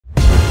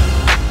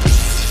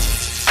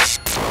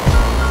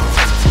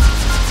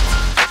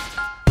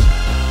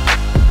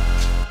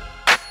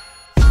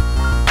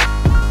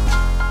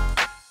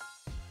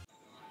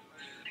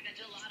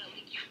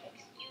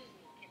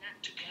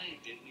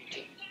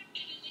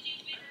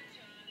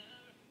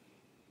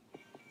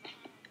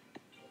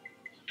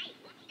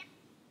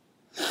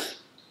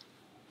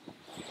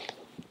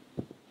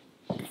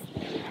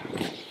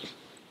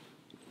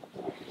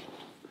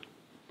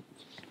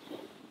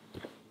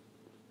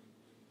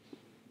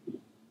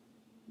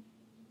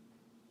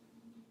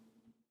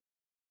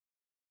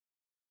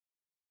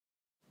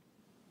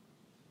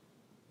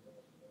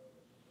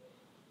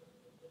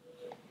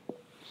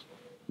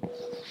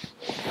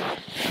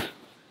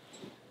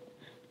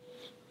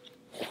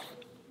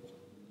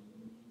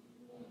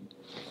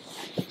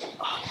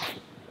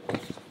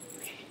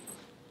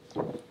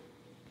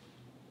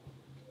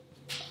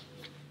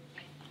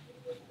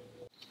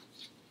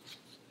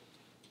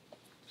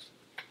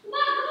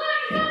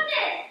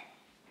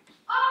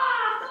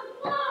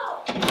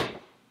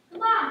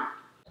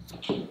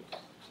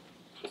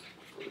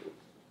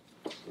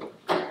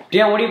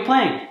Deion, what are you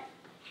playing?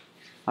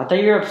 I thought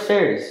you were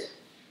upstairs.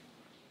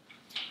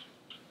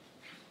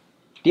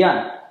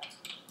 Deion.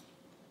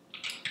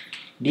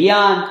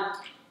 Deion.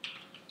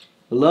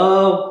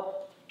 Hello?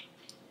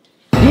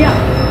 Deion!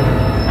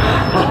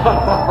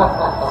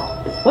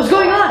 What's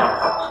going on?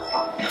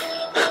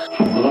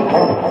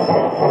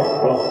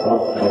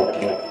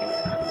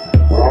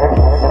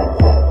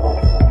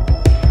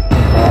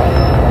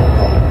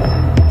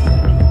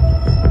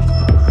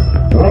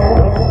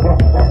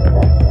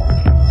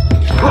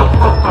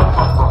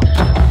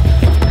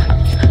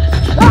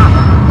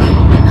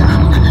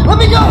 Let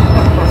me go!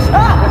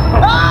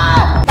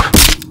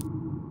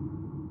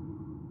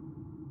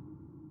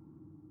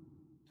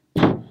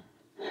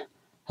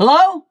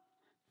 Hello?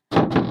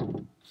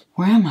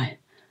 Where am I?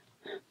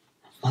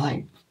 My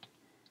light.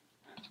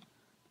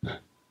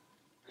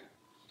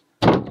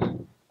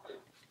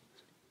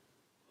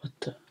 What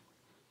the?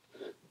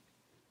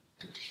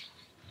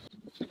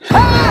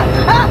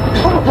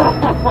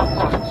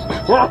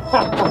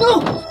 No!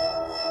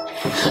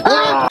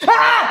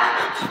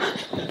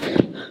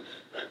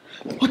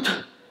 What the?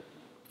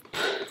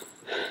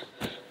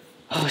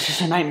 Oh, it's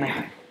just a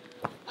nightmare.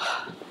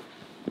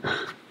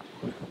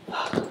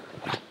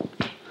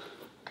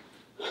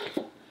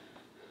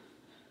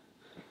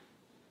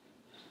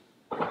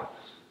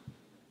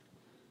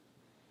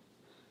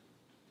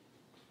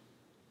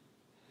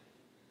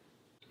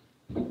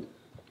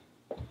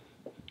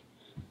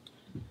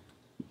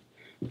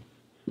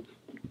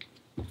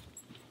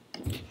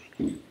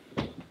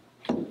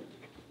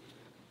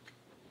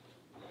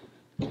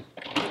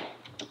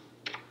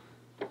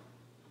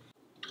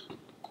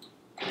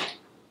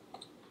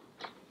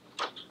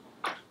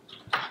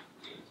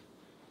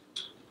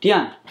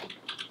 Deion.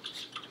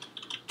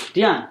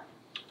 Deion.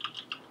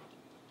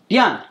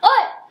 Deion.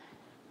 What?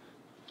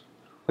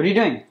 What are you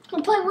doing?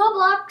 I'm playing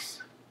Roblox.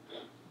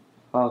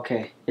 Oh,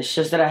 okay. It's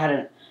just that I had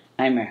a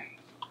nightmare.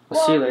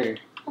 We'll see you later.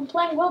 I'm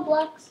playing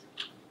Roblox.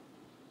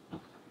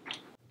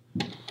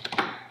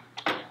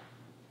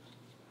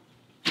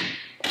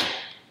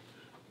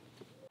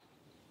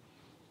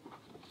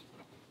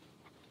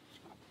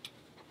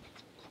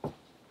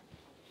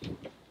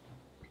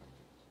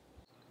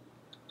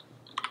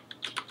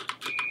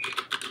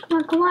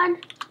 Come on.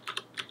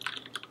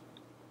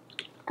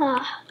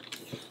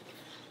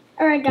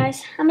 Alright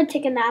guys, I'm gonna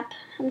take a nap.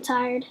 I'm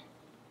tired.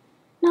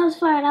 No, it's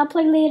fine. I'll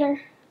play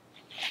later.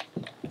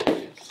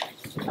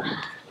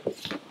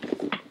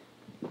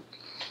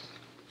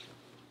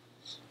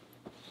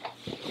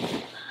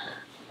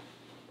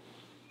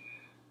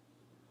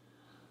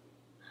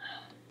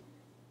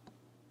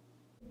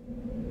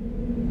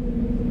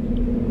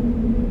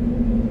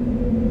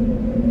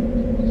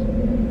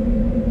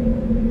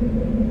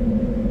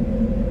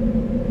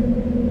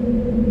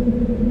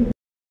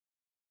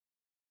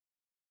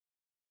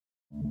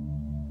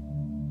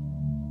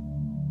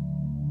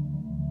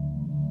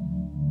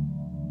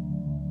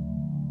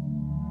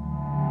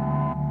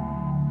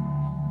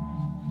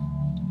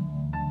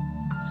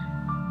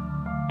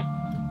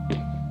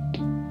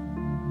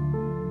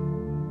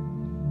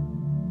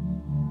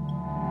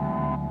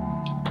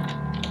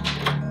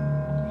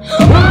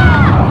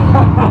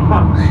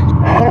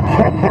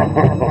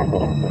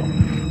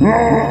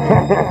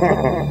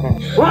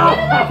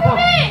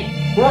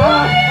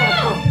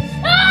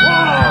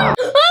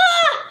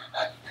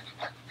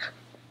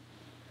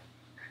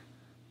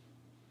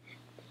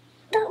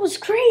 That was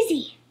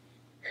crazy.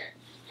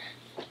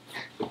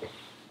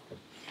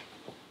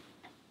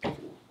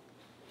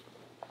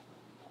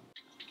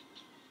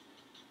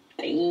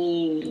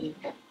 Hey,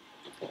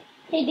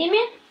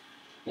 Damian?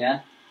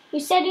 Yeah? You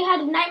said you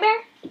had a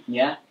nightmare?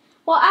 Yeah?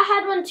 Well, I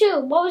had one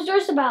too. What was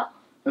yours about?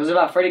 It was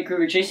about Freddy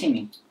Krueger chasing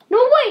me. No,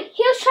 wait.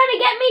 He was trying to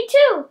get me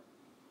too.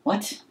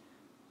 What?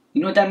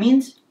 You know what that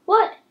means?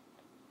 What?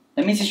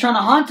 That means he's trying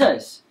to haunt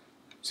us.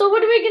 So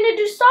what are we going to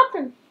do to stop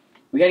him?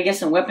 We gotta get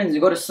some weapons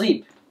and go to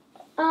sleep.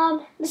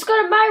 Let's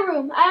go to my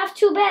room. I have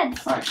 2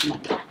 beds. Alright, come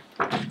on.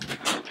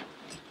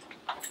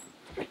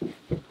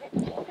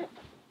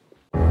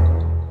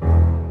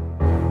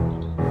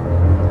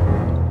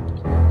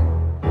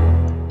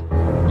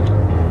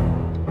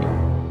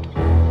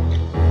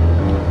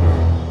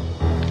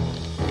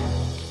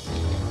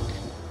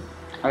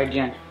 Alright,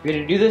 Jen, you ready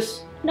to do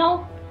this?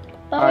 No,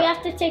 but we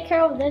have to take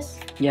care of this.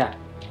 Yeah.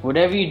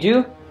 Whatever you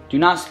do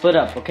not split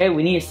up, okay?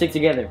 We need to stick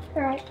together.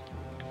 Alright.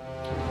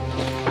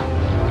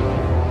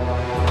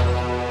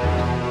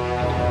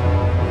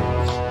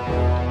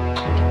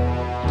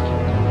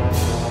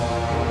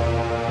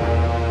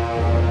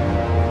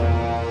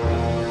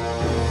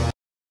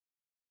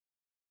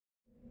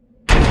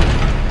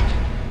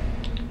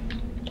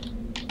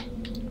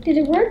 Did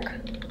it work?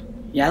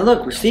 Yeah,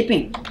 look, we're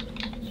sleeping.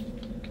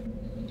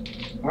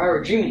 Alright,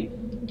 we're dreaming.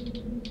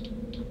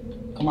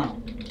 Come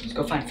on, let's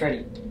go find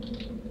Freddy.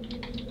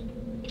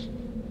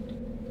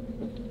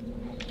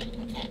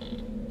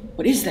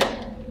 What is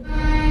that?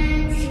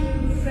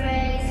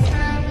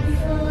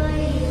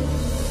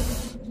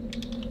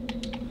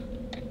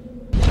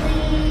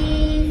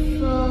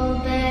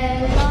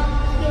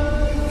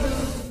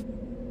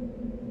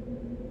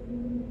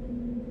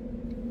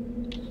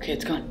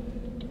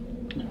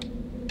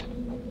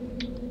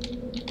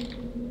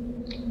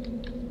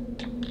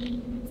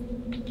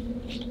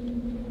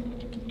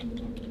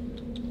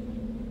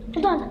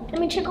 on. Let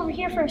me check over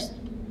here first.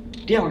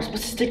 Yeah, we're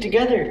supposed to stick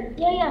together.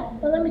 Yeah.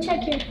 But let me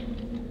check here.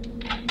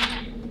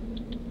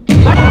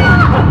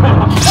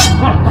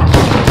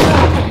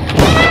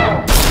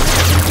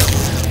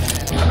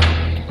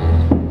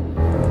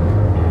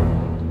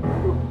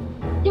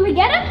 Did we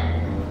get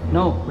him?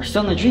 No, we're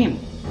still in the dream.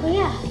 Oh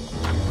yeah.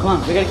 Come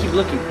on, we gotta keep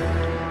looking.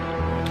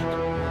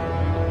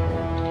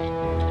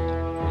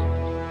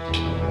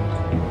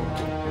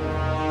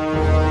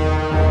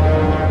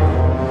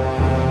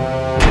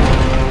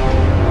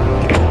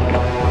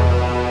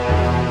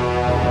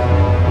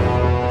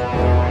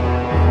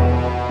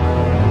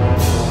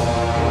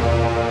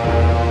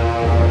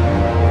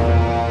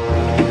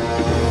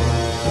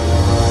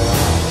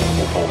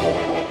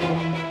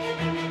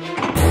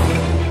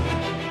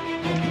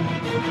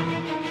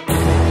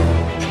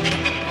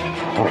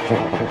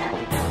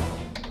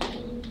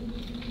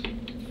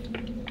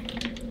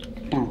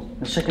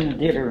 Let's check in the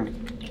theater room.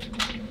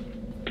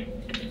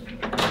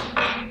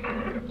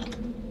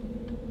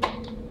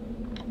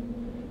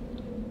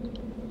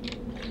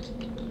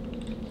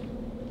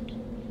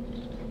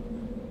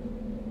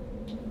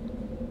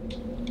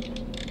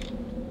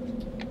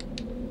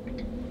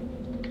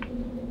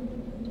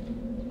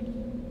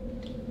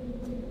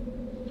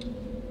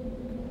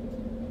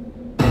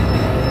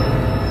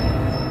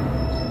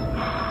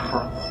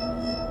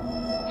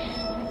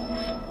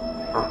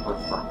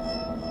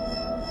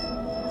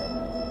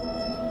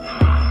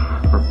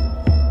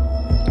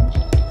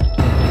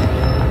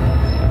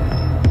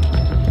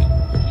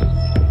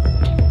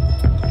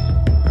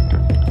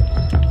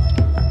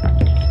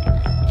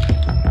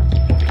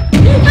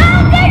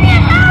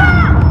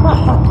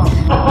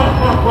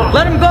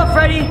 Let him go,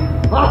 Freddy!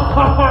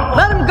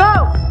 Let him go!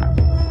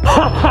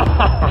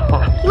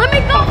 Let me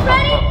go,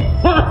 Freddy!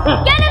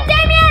 Get him,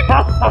 Damian!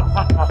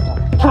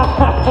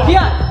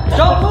 Deion,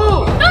 don't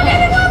move! No,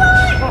 Damian,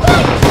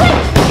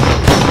 wait!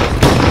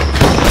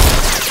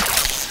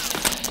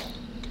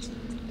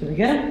 Did we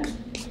get him?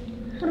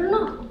 I don't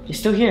know. He's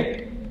still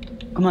here.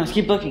 Come on, let's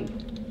keep looking.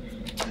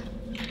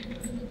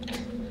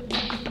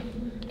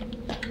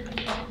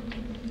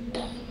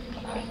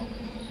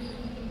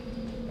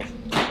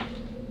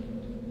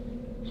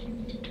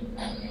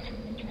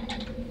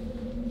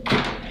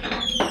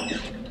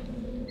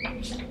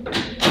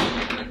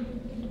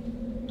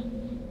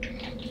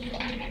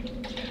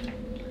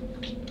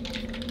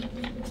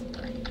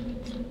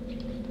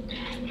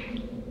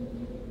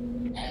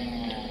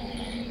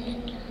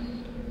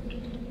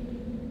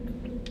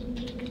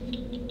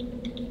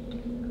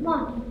 Come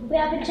on, we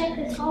haven't checked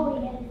this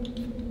hallway yet.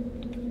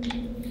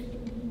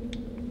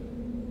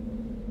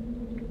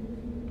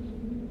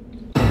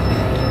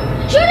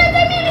 Shoot it,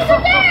 Damian! He's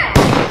up there!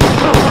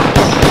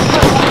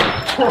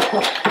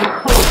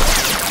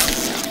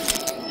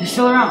 He's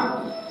still around.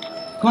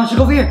 Come on, let's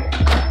go over here.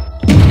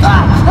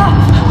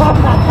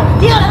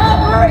 Deion,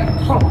 hurry!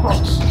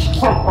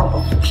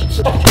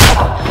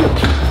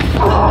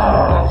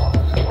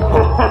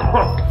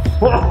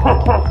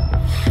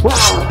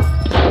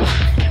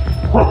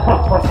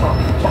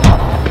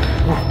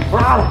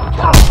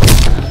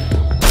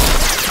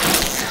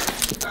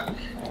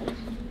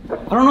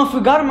 I don't know if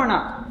we got him or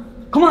not.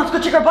 Come on, let's go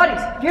check our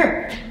bodies.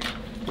 Here.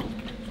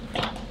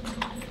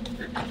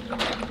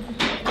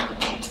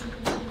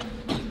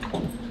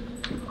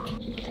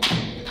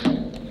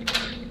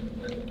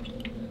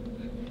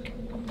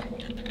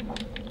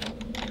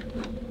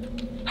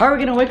 How are we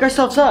gonna wake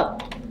ourselves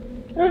up?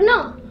 I don't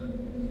know.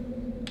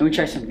 Let me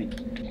try something.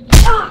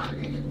 Ah!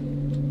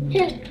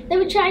 Here, let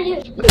me try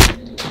you.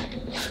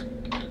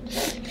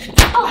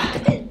 Oh.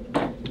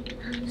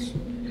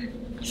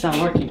 It's not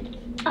working.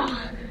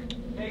 Oh.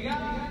 Hey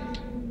guys!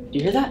 Do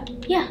you hear that?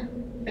 Yeah.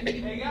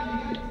 Hey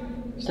guys!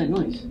 What's that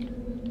noise?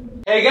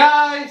 Hey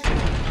guys!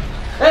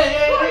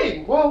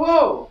 Hey! Whoa,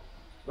 whoa!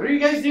 What are you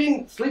guys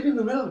doing sleeping in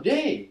the middle of the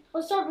day?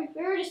 Oh, sorry,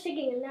 we were just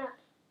taking a nap.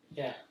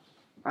 Yeah.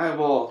 Alright,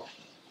 well,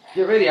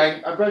 get ready.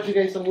 I brought you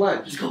guys some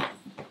lunch. Let's go.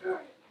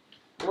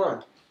 Come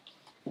on.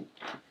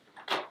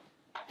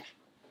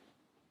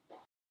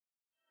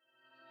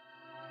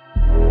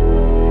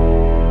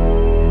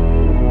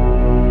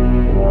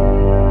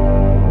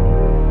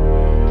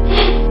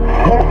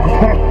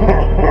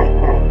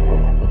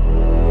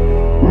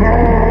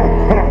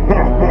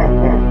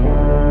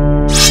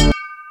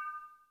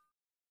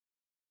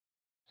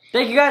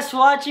 Thank you guys for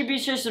watching. Be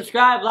sure to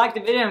subscribe, like the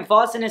video, and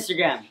follow us on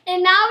Instagram.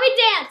 And now we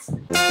dance.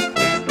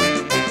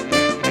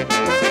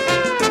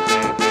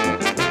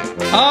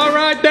 All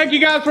right, thank you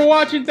guys for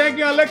watching. Thank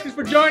you, Alexis,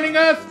 for joining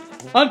us.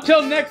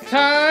 Until next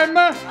time.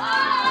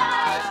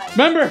 Bye.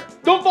 Remember,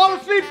 don't fall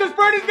asleep because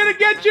Freddy's gonna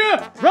get you.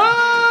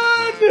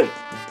 Run!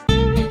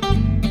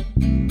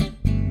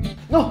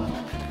 No.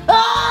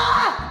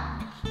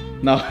 Ah!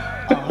 No.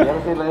 You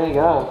gotta say let me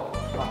go.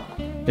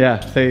 Yeah,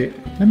 say,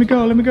 let me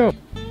go, let me go.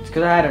 It's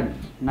because I had a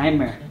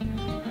nightmare.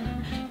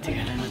 Dude,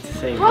 I don't know what to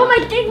say. Oh, my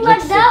thing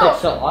That's left out.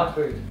 so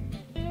awkward.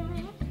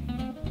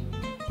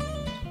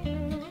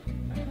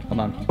 Hold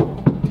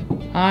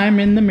on. I'm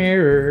in the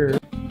mirror.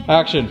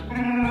 Action.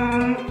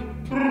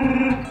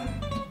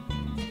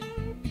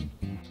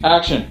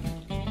 Action.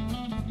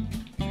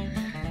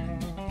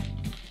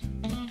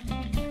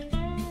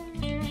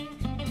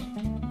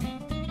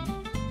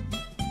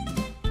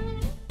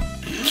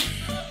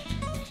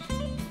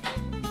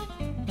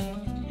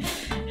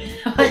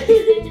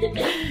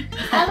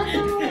 I don't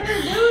know what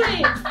we're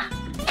doing.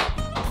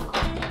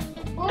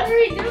 What are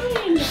we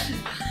doing?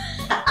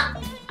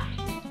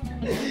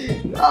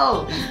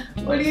 No!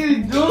 What are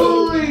you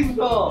doing,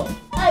 bro?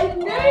 I'm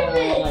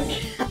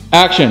nervous.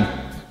 Action.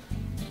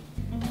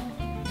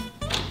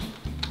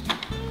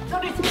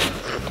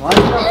 What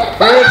the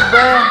frick,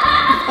 bro?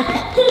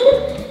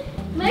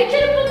 Make sure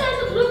to put that in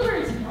the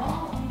bloopers.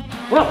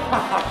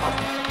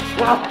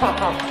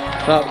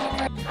 Stop.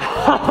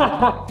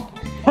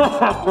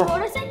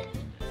 What is it?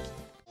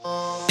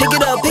 Pick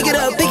it up, pick it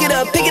up, pick it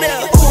up, pick it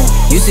up.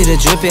 You see the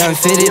drippy, I'm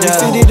fitted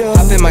up.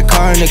 Hop in my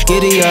car and the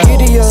giddy up.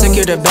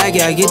 Secure the bag,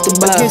 yeah, I get the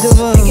bus.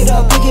 Pick it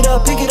up, pick it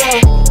up, pick it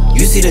up.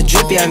 You see the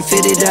drippy, I'm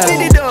fitted up.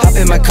 Hop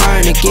in my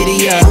car and the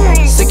giddy up.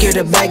 Secure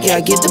the bag, yeah,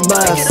 I get the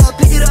bus. Pick it up,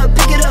 pick it up,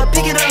 pick it up,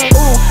 pick it up.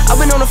 I've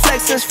been on the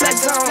flex since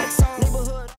flex zone.